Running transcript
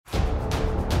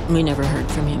We never heard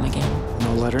from him again.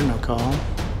 No letter, no call,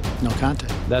 no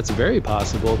contact. That's very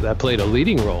possible. That played a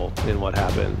leading role in what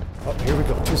happened. Oh, here we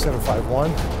go.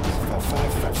 2751,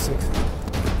 55, 56,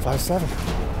 57.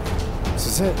 This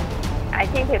is it. I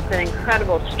think it's an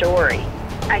incredible story.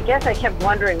 I guess I kept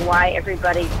wondering why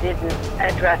everybody didn't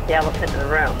address the elephant in the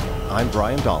room. I'm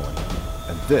Brian Dolan,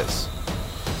 and this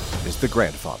is The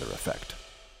Grandfather Effect.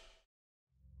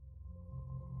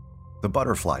 The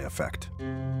butterfly effect.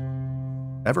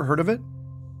 Ever heard of it?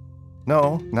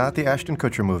 No, not the Ashton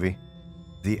Kutcher movie.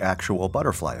 The actual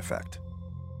butterfly effect.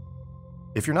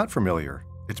 If you're not familiar,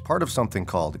 it's part of something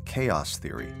called chaos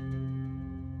theory.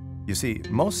 You see,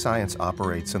 most science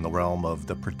operates in the realm of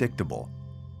the predictable,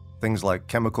 things like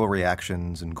chemical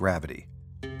reactions and gravity.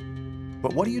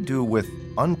 But what do you do with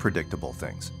unpredictable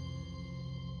things?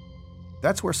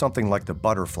 That's where something like the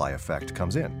butterfly effect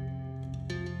comes in.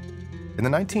 In the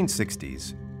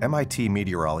 1960s, MIT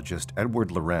meteorologist Edward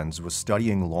Lorenz was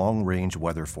studying long-range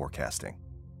weather forecasting.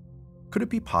 Could it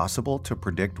be possible to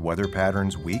predict weather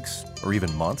patterns weeks or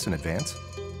even months in advance?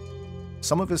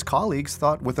 Some of his colleagues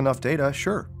thought with enough data,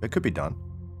 sure, it could be done.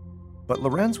 But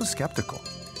Lorenz was skeptical.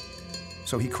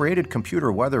 So he created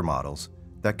computer weather models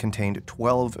that contained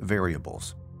 12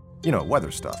 variables. You know, weather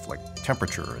stuff like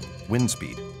temperature and wind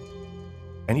speed.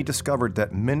 And he discovered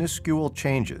that minuscule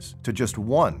changes to just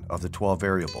one of the 12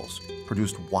 variables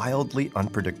produced wildly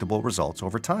unpredictable results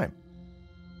over time.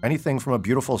 Anything from a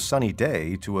beautiful sunny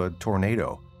day to a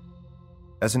tornado.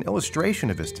 As an illustration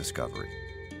of his discovery,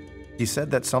 he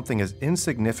said that something as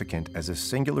insignificant as a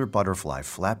singular butterfly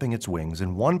flapping its wings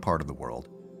in one part of the world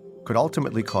could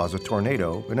ultimately cause a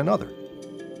tornado in another.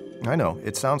 I know,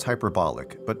 it sounds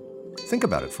hyperbolic, but think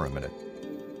about it for a minute.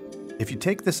 If you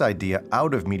take this idea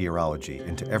out of meteorology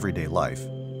into everyday life,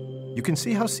 you can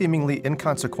see how seemingly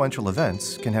inconsequential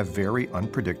events can have very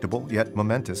unpredictable yet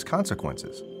momentous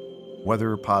consequences,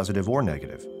 whether positive or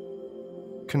negative.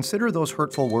 Consider those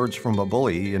hurtful words from a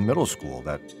bully in middle school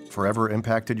that forever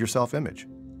impacted your self-image,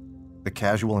 the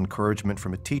casual encouragement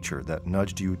from a teacher that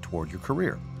nudged you toward your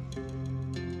career.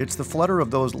 It's the flutter of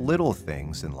those little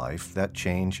things in life that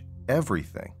change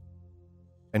everything.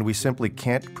 And we simply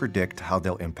can't predict how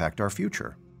they'll impact our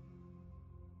future.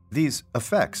 These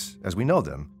effects, as we know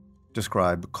them,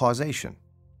 describe causation,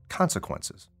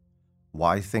 consequences,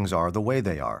 why things are the way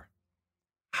they are,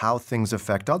 how things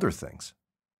affect other things.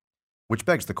 Which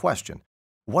begs the question,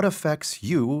 what affects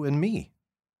you and me?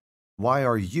 Why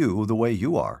are you the way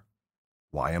you are?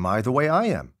 Why am I the way I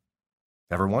am?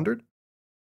 Ever wondered?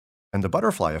 And the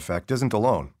butterfly effect isn't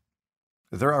alone.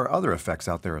 There are other effects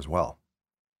out there as well.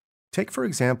 Take, for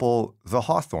example, the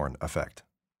Hawthorne effect.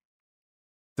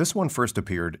 This one first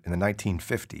appeared in the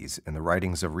 1950s in the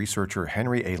writings of researcher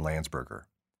Henry A. Landsberger.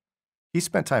 He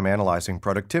spent time analyzing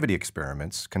productivity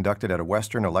experiments conducted at a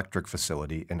Western Electric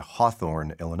facility in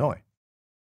Hawthorne, Illinois.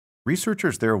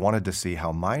 Researchers there wanted to see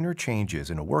how minor changes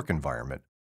in a work environment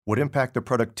would impact the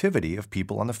productivity of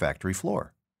people on the factory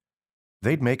floor.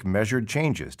 They'd make measured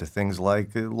changes to things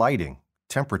like lighting,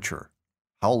 temperature,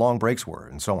 how long breaks were,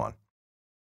 and so on.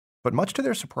 But much to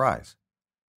their surprise,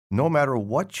 no matter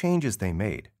what changes they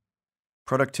made,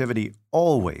 productivity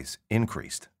always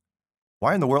increased.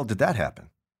 Why in the world did that happen?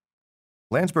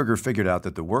 Landsberger figured out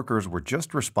that the workers were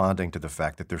just responding to the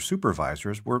fact that their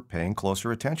supervisors were paying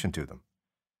closer attention to them.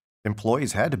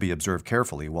 Employees had to be observed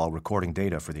carefully while recording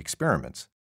data for the experiments.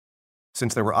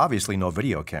 Since there were obviously no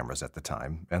video cameras at the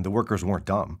time, and the workers weren't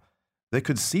dumb, they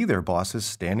could see their bosses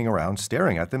standing around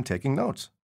staring at them taking notes.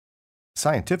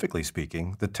 Scientifically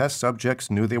speaking, the test subjects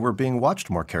knew they were being watched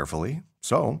more carefully,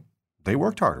 so they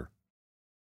worked harder.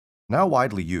 Now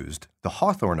widely used, the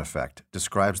Hawthorne effect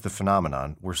describes the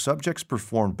phenomenon where subjects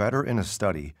perform better in a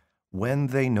study when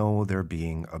they know they're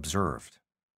being observed.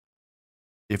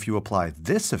 If you apply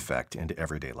this effect into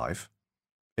everyday life,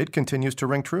 it continues to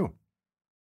ring true.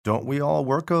 Don't we all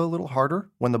work a little harder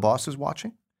when the boss is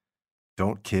watching?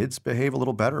 Don't kids behave a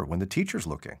little better when the teacher's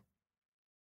looking?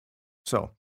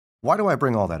 So, why do I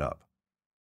bring all that up?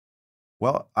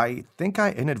 Well, I think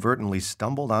I inadvertently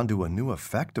stumbled onto a new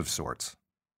effect of sorts.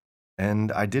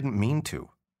 And I didn't mean to.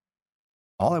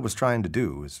 All I was trying to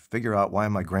do is figure out why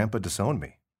my grandpa disowned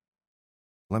me.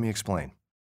 Let me explain.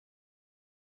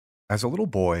 As a little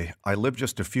boy, I lived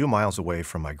just a few miles away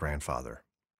from my grandfather,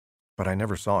 but I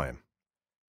never saw him.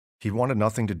 He wanted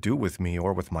nothing to do with me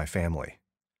or with my family.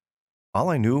 All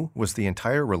I knew was the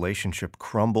entire relationship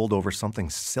crumbled over something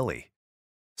silly,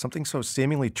 something so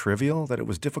seemingly trivial that it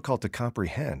was difficult to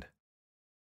comprehend.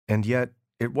 And yet,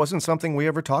 it wasn't something we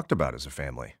ever talked about as a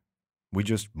family. We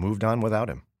just moved on without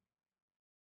him.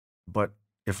 But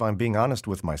if I'm being honest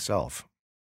with myself,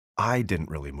 I didn't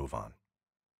really move on.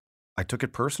 I took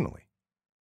it personally.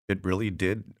 It really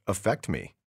did affect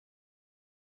me.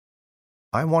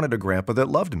 I wanted a grandpa that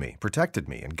loved me, protected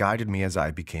me, and guided me as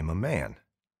I became a man.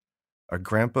 A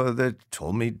grandpa that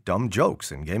told me dumb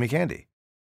jokes and gave me candy.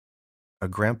 A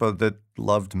grandpa that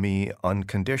loved me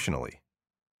unconditionally.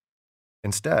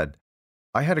 Instead,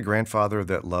 I had a grandfather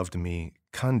that loved me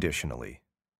conditionally,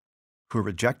 who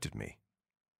rejected me.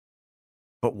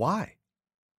 But why?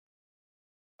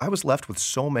 I was left with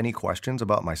so many questions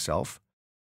about myself.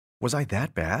 Was I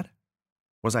that bad?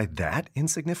 Was I that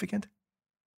insignificant?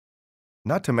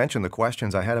 Not to mention the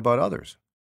questions I had about others.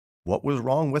 What was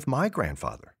wrong with my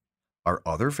grandfather? Are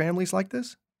other families like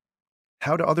this?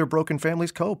 How do other broken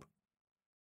families cope?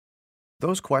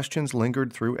 Those questions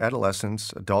lingered through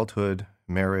adolescence, adulthood,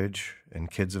 marriage, and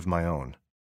kids of my own.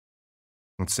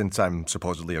 And since I'm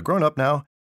supposedly a grown-up now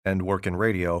and work in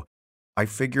radio, I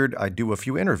figured I'd do a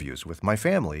few interviews with my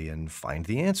family and find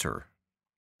the answer.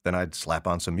 Then I'd slap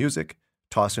on some music,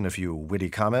 toss in a few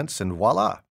witty comments, and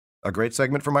voila, a great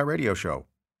segment for my radio show.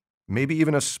 Maybe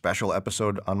even a special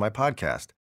episode on my podcast.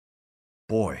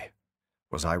 Boy,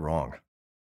 was I wrong.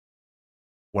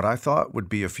 What I thought would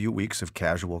be a few weeks of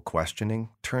casual questioning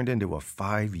turned into a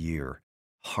 5-year,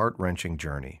 heart-wrenching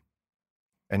journey.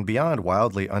 And beyond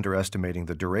wildly underestimating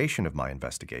the duration of my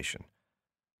investigation,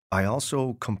 I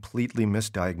also completely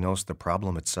misdiagnosed the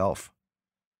problem itself.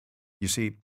 You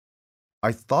see,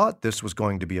 I thought this was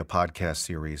going to be a podcast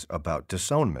series about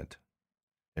disownment.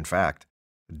 In fact,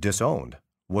 Disowned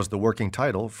was the working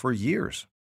title for years.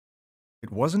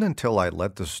 It wasn't until I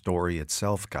let the story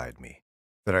itself guide me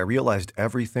that I realized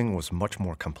everything was much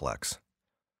more complex,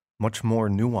 much more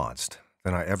nuanced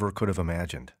than I ever could have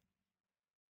imagined.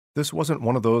 This wasn't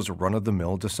one of those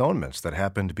run-of-the-mill disownments that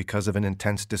happened because of an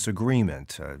intense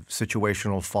disagreement, a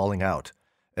situational falling out,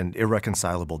 an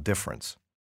irreconcilable difference.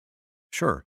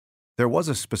 Sure, there was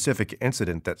a specific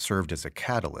incident that served as a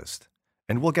catalyst,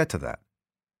 and we'll get to that.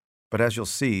 But as you'll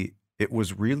see, it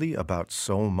was really about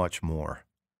so much more.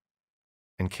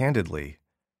 And candidly,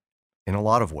 in a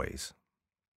lot of ways,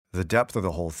 the depth of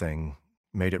the whole thing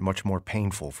made it much more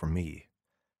painful for me.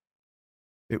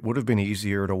 It would have been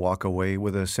easier to walk away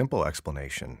with a simple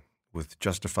explanation, with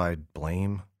justified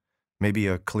blame, maybe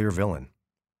a clear villain.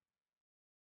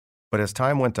 But as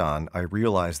time went on, I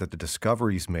realized that the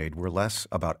discoveries made were less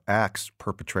about acts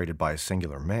perpetrated by a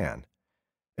singular man,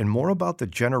 and more about the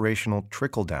generational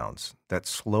trickle-downs that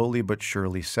slowly but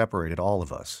surely separated all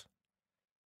of us.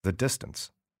 The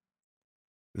distance.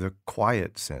 The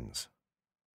quiet sins.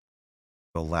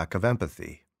 The lack of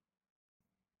empathy.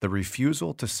 The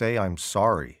refusal to say I'm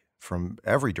sorry from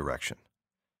every direction.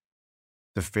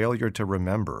 The failure to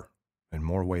remember in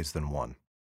more ways than one.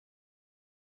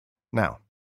 Now,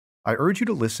 I urge you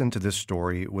to listen to this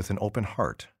story with an open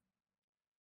heart.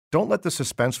 Don't let the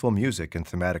suspenseful music and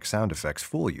thematic sound effects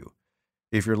fool you.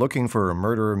 If you're looking for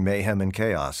murder, mayhem, and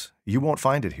chaos, you won't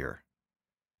find it here.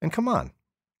 And come on,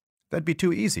 that'd be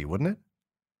too easy, wouldn't it?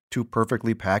 Too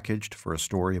perfectly packaged for a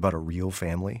story about a real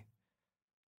family.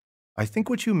 I think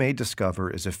what you may discover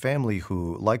is a family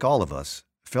who, like all of us,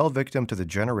 fell victim to the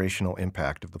generational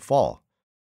impact of the fall.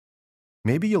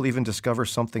 Maybe you'll even discover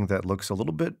something that looks a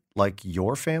little bit like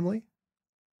your family.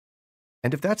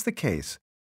 And if that's the case,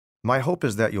 my hope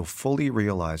is that you'll fully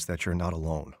realize that you're not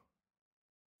alone.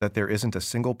 That there isn't a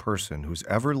single person who's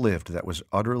ever lived that was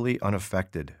utterly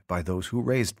unaffected by those who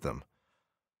raised them.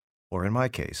 Or in my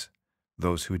case,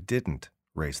 those who didn't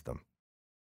raise them.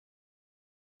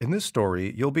 In this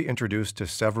story, you'll be introduced to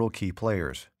several key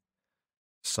players.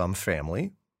 Some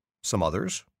family, some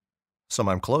others, some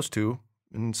I'm close to,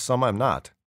 and some I'm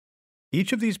not.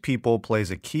 Each of these people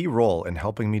plays a key role in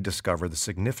helping me discover the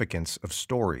significance of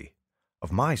story,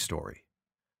 of my story,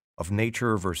 of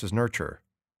nature versus nurture.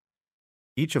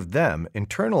 Each of them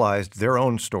internalized their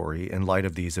own story in light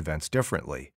of these events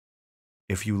differently.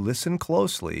 If you listen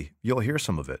closely, you'll hear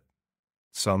some of it.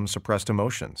 Some suppressed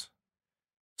emotions,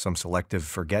 some selective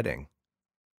forgetting,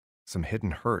 some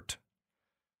hidden hurt,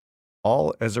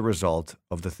 all as a result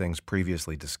of the things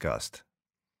previously discussed.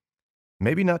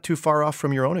 Maybe not too far off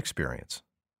from your own experience.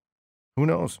 Who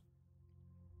knows?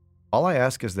 All I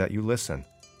ask is that you listen.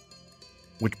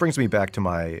 Which brings me back to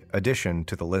my addition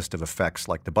to the list of effects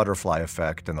like the butterfly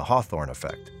effect and the Hawthorne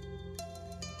effect.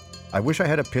 I wish I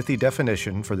had a pithy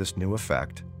definition for this new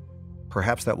effect.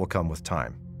 Perhaps that will come with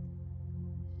time.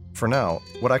 For now,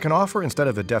 what I can offer instead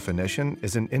of a definition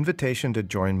is an invitation to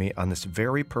join me on this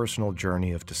very personal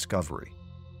journey of discovery.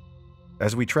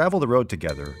 As we travel the road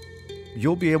together,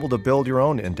 you'll be able to build your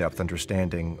own in-depth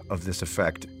understanding of this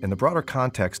effect in the broader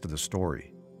context of the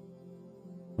story.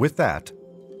 With that,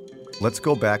 let's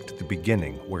go back to the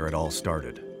beginning where it all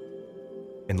started.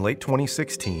 In late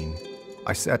 2016,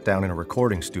 I sat down in a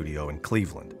recording studio in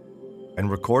Cleveland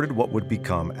and recorded what would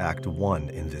become Act 1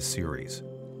 in this series.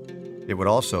 It would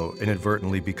also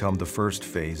inadvertently become the first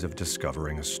phase of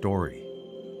discovering a story.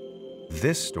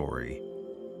 This story,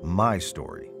 my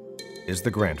story, is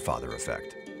the grandfather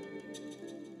effect.